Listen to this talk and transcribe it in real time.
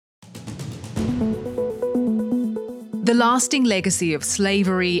The lasting legacy of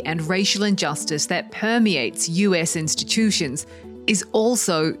slavery and racial injustice that permeates US institutions is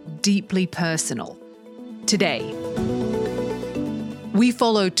also deeply personal. Today, we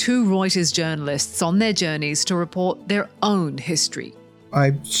follow two Reuters journalists on their journeys to report their own history.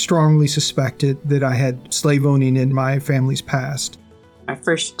 I strongly suspected that I had slave owning in my family's past. Our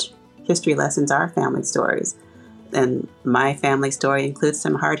first history lessons are family stories, and my family story includes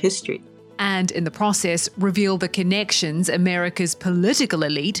some hard history. And in the process, reveal the connections America's political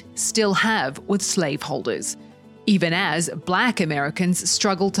elite still have with slaveholders, even as Black Americans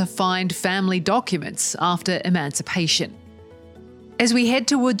struggle to find family documents after emancipation. As we head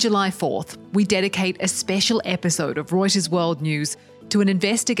toward July 4th, we dedicate a special episode of Reuters World News to an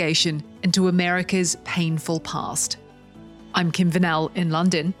investigation into America's painful past. I'm Kim Vanell in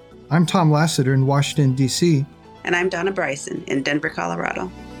London. I'm Tom Lassiter in Washington, D.C. And I'm Donna Bryson in Denver,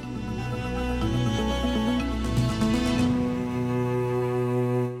 Colorado.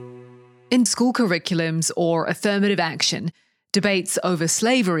 In school curriculums or affirmative action, debates over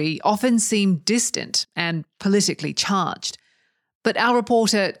slavery often seem distant and politically charged. But our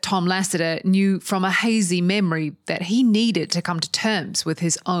reporter, Tom Lassiter, knew from a hazy memory that he needed to come to terms with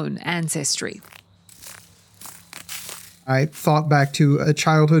his own ancestry. I thought back to a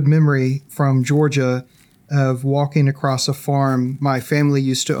childhood memory from Georgia of walking across a farm my family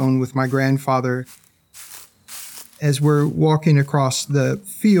used to own with my grandfather. As we're walking across the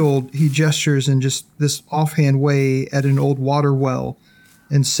field, he gestures in just this offhand way at an old water well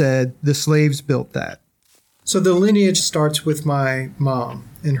and said, "The slaves built that." So the lineage starts with my mom,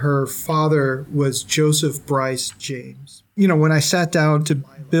 and her father was Joseph Bryce James. You know, when I sat down to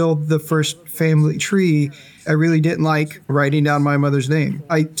build the first family tree, I really didn't like writing down my mother's name.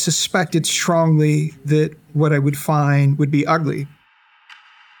 I suspected strongly that what I would find would be ugly.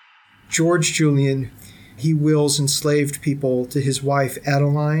 George Julian, he wills enslaved people to his wife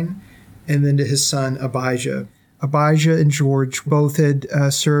Adeline and then to his son Abijah. Abijah and George both had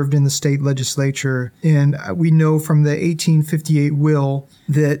served in the state legislature, and we know from the 1858 will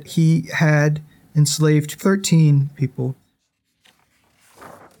that he had enslaved 13 people.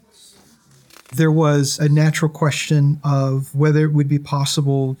 There was a natural question of whether it would be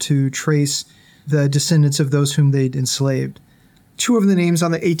possible to trace the descendants of those whom they'd enslaved. Two of the names on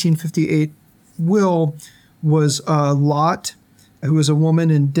the 1858 will was Lot, who was a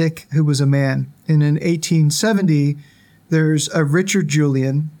woman, and Dick, who was a man. And in 1870, there's a Richard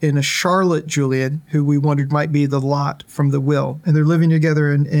Julian and a Charlotte Julian, who we wondered might be the Lot from the will. And they're living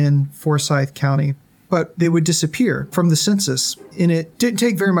together in Forsyth County. But they would disappear from the census. And it didn't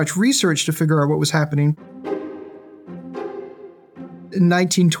take very much research to figure out what was happening. In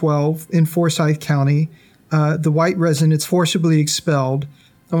 1912, in Forsyth County, the white residents forcibly expelled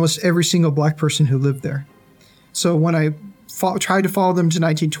almost every single Black person who lived there. So when I tried to follow them to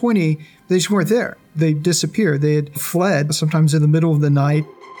 1920, they just weren't there. They disappeared. They had fled, sometimes in the middle of the night.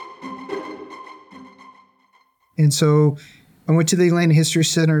 And so I went to the Atlanta History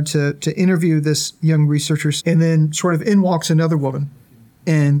Center to interview this young researcher, and then sort of in walks another woman.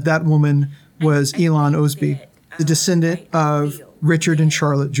 And that woman was Elon Osby, the descendant of Richard and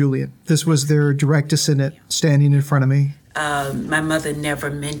Charlotte Julian. This was their direct descendant standing in front of me. My mother never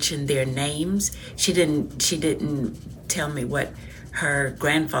mentioned their names. She didn't tell me what her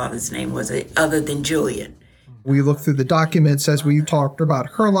grandfather's name was other than Julian. We looked through the documents as we talked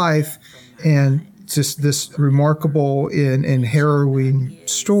about her life, and just this remarkable and harrowing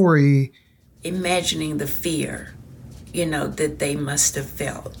story. Imagining the fear, that they must have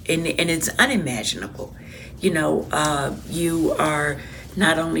felt. And it's unimaginable. You are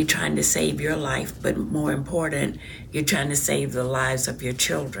not only trying to save your life, but more important, you're trying to save the lives of your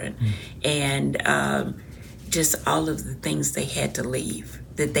children. And just all of the things they had to leave,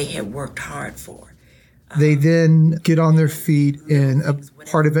 that they had worked hard for. They then get on their feet in a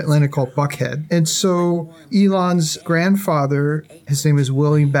part of Atlanta called Buckhead. And so Elon's grandfather, his name is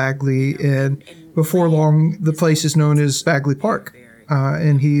William Bagley, and before long, the place is known as Bagley Park.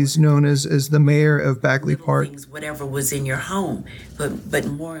 And he's known as the mayor of Bagley Park. Whatever was in your home, but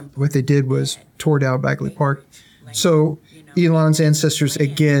more important. What they did was tore down Bagley Park. So Elon's ancestors,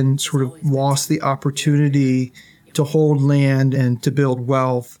 again, sort of lost the opportunity to hold land and to build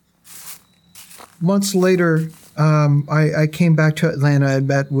wealth. Months later, I came back to Atlanta and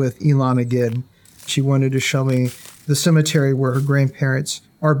met with Elon again. She wanted to show me the cemetery where her grandparents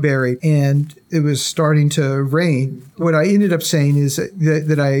are buried, and it was starting to rain. What I ended up saying is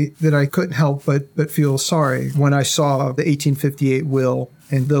that I couldn't help but feel sorry when I saw the 1858 will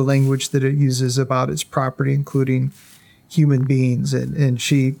and the language that it uses about its property, including human beings. And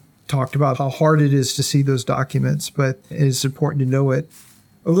she talked about how hard it is to see those documents, but it's important to know it.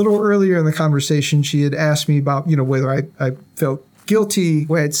 A little earlier in the conversation, she had asked me about, whether I felt guilty.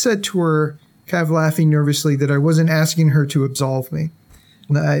 What I had said to her, kind of laughing nervously, that I wasn't asking her to absolve me.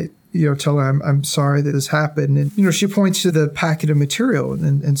 And I, tell her I'm sorry that this happened. And, she points to the packet of material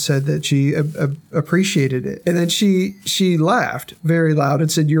and said that she appreciated it. And then she laughed very loud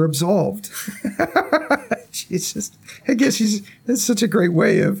and said, "You're absolved." That's such a great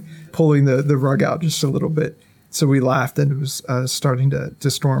way of pulling the rug out just a little bit. So we laughed, and it was starting to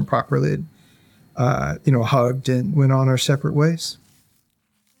storm properly, and, hugged and went on our separate ways.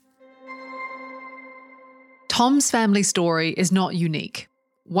 Tom's family story is not unique.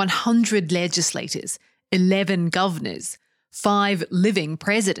 100 legislators, 11 governors, 5 living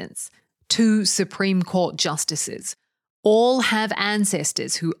presidents, 2 Supreme Court justices, all have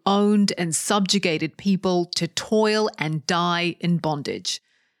ancestors who owned and subjugated people to toil and die in bondage.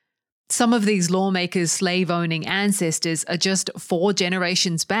 Some of these lawmakers' slave-owning ancestors are just 4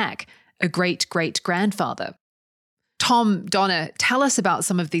 generations back, a great-great-grandfather. Tom, Donna, tell us about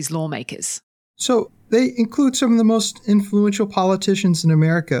some of these lawmakers. So they include some of the most influential politicians in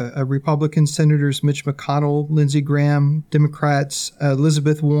America, Republican Senators Mitch McConnell, Lindsey Graham, Democrats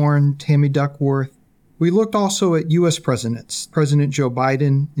Elizabeth Warren, Tammy Duckworth. We looked also at U.S. presidents, President Joe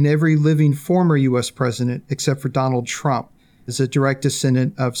Biden, and every living former U.S. president except for Donald Trump is a direct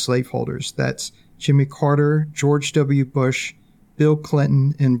descendant of slaveholders. That's Jimmy Carter, George W. Bush, Bill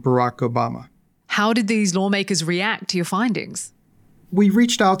Clinton, and Barack Obama. How did these lawmakers react to your findings? We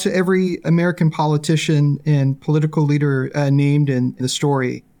reached out to every American politician and political leader named in the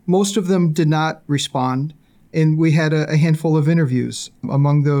story. Most of them did not respond, and we had a handful of interviews.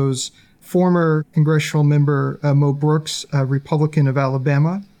 Among those, former congressional member Mo Brooks, a Republican of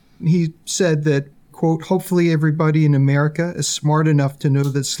Alabama. He said that, quote, "Hopefully everybody in America is smart enough to know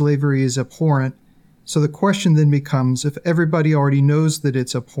that slavery is abhorrent. So the question then becomes, if everybody already knows that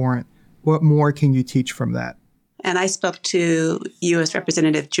it's abhorrent, what more can you teach from that?" And I spoke to U.S.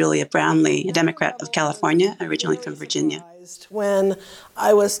 Representative Julia Brownley, a Democrat of California, originally from Virginia. When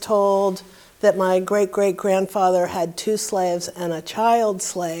I was told that my great-great-grandfather had 2 slaves and a child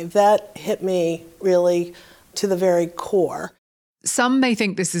slave, that hit me really to the very core. Some may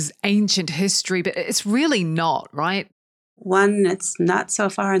think this is ancient history, but it's really not, right? 1, it's not so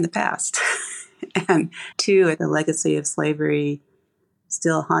far in the past. And 2, the legacy of slavery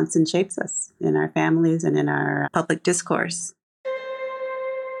still haunts and shapes us in our families and in our public discourse.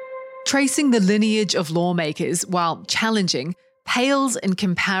 Tracing the lineage of lawmakers, while challenging, pales in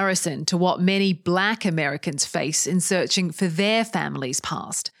comparison to what many Black Americans face in searching for their family's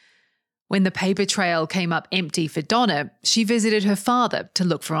past. When the paper trail came up empty for Donna, she visited her father to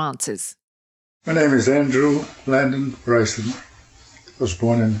look for answers. My name is Andrew Landon Bryson. I was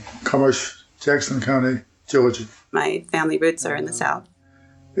born in Commerce, Jackson County, Georgia. My family roots are in the South.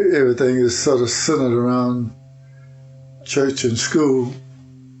 Everything is sort of centered around church and school,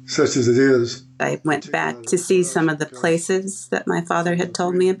 such as it is. I went back to see some of the places that my father had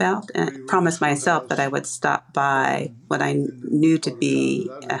told me about, and I promised myself that I would stop by what I knew to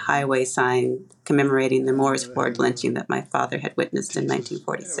be a highway sign commemorating the Moores Ford lynching that my father had witnessed in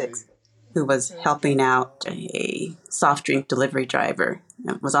 1946, who was helping out a soft drink delivery driver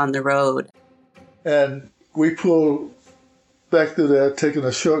that was on the road. And we pulled back through there, taking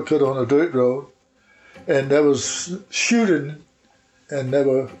a shortcut on a dirt road, and there was shooting, and there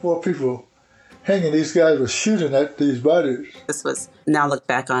were 4 people hanging. These guys were shooting at these bodies. This was now looked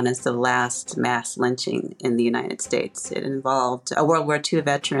back on as the last mass lynching in the United States. It involved a World War II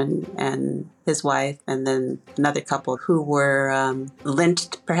veteran and his wife, and then another couple who were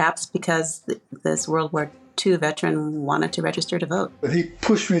lynched perhaps because this World War II veteran wanted to register to vote. But he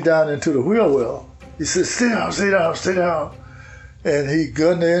pushed me down into the wheel well. He said, "Stay down, stay down, stay down." And he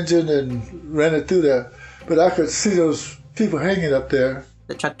gunned the engine and ran it through there. But I could see those people hanging up there.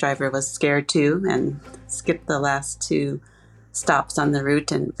 The truck driver was scared too and skipped the last 2 stops on the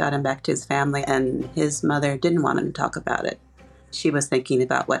route and got him back to his family. And his mother didn't want him to talk about it. She was thinking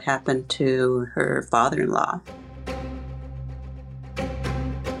about what happened to her father-in-law.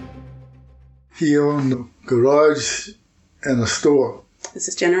 He owned a garage and a store. This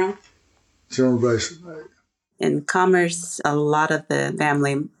is General Bryson, right? In Commerce, a lot of the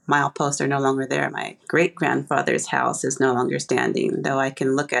family mileposts are no longer there. My great-grandfather's house is no longer standing, though I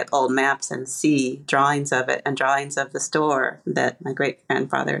can look at old maps and see drawings of it and drawings of the store that my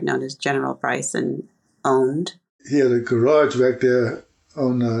great-grandfather, known as General Bryson, owned. He had a garage back there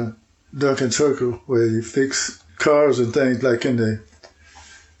on Duncan Circle where he fixed cars and things like in the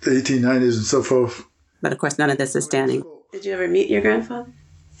 1890s and so forth. But of course, none of this is standing. Did you ever meet your grandfather?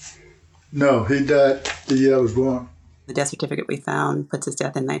 No, he died the year I was born. The death certificate we found puts his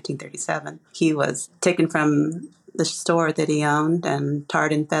death in 1937. He was taken from the store that he owned and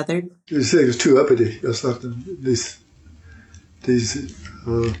tarred and feathered. You say he was too uppity or something. These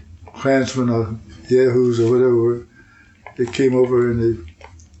Klansmen or Yahoos or whatever, they came over and they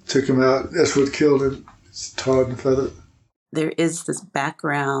took him out. That's what killed him. It's tarred and feathered. There is this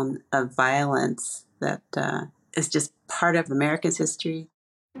background of violence that is just part of America's history.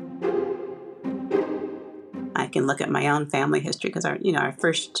 I can look at my own family history because our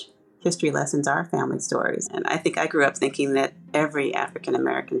first history lessons are family stories. And I think I grew up thinking that every African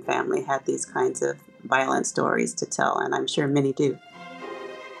American family had these kinds of violent stories to tell, and I'm sure many do.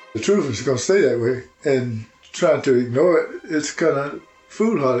 The truth is going to stay that way, and trying to ignore it, it's kind of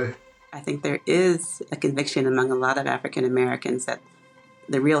foolhardy. I think there is a conviction among a lot of African Americans that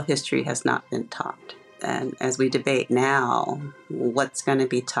the real history has not been taught. And as we debate now what's going to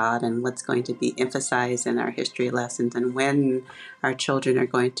be taught and what's going to be emphasized in our history lessons and when our children are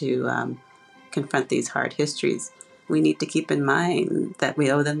going to confront these hard histories, we need to keep in mind that we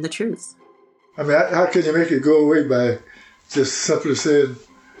owe them the truth. I mean, how can you make it go away by just simply saying,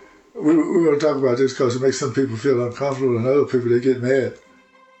 we're going to talk about this because it makes some people feel uncomfortable and other people, they get mad.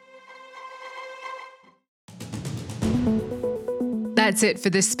 That's it for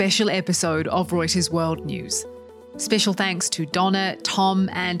this special episode of Reuters World News. Special thanks to Donna, Tom,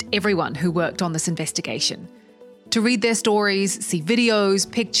 and everyone who worked on this investigation. To read their stories, see videos,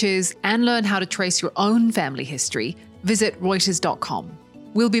 pictures, and learn how to trace your own family history, visit Reuters.com.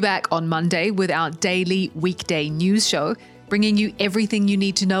 We'll be back on Monday with our daily weekday news show, bringing you everything you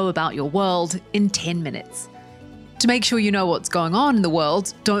need to know about your world in 10 minutes. To make sure you know what's going on in the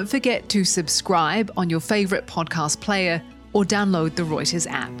world, don't forget to subscribe on your favorite podcast player or download the Reuters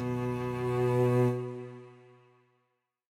app.